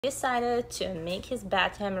Decided to make his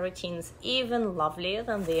bedtime routines even lovelier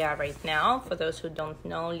than they are right now. For those who don't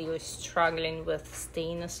know, Leo is struggling with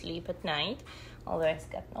staying asleep at night, although he's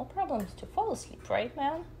got no problems to fall asleep, right,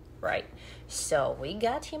 man? Right. So we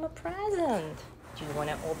got him a present. Do you want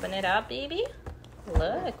to open it up, baby?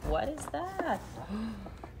 Look, what is that?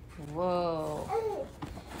 Whoa.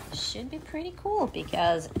 Should be pretty cool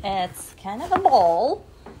because it's kind of a ball.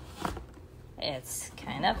 It's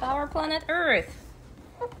kind of our planet Earth.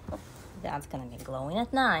 That's gonna be glowing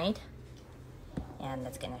at night, and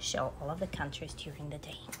that's gonna show all of the countries during the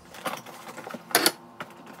day.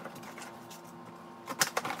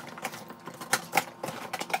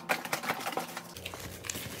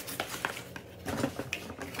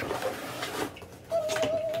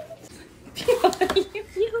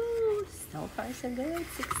 So far so good.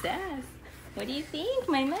 Success. What do you think,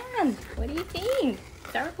 my man? What do you think?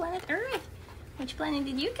 It's our planet Earth. Which planet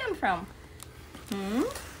did you come from?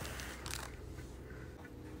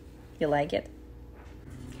 You like it?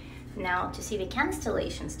 Now, to see the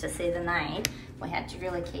constellations, to see the night, we had to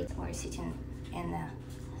relocate. We're sitting in the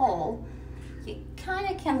hall. You kind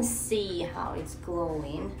of can see how it's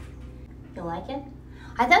glowing. You like it?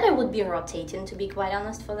 I thought it would be rotating, to be quite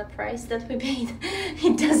honest, for the price that we paid.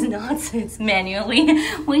 It does not, so it's manually,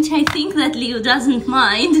 which I think that Leo doesn't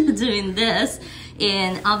mind doing this.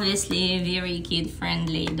 And obviously very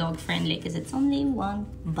kid-friendly, dog-friendly, because it's only one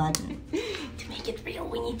button. To make it real,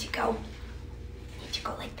 we need to go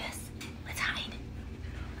like this. Let's hide.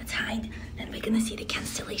 Let's hide. Then we're gonna see the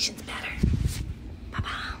constellations better.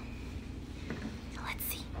 Ba-ba. So let's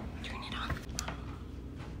see. Turn it on.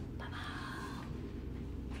 Ba-ba.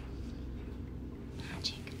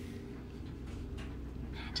 Magic.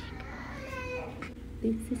 Magic.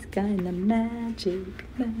 This is kind of magic.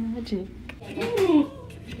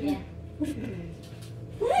 Yeah.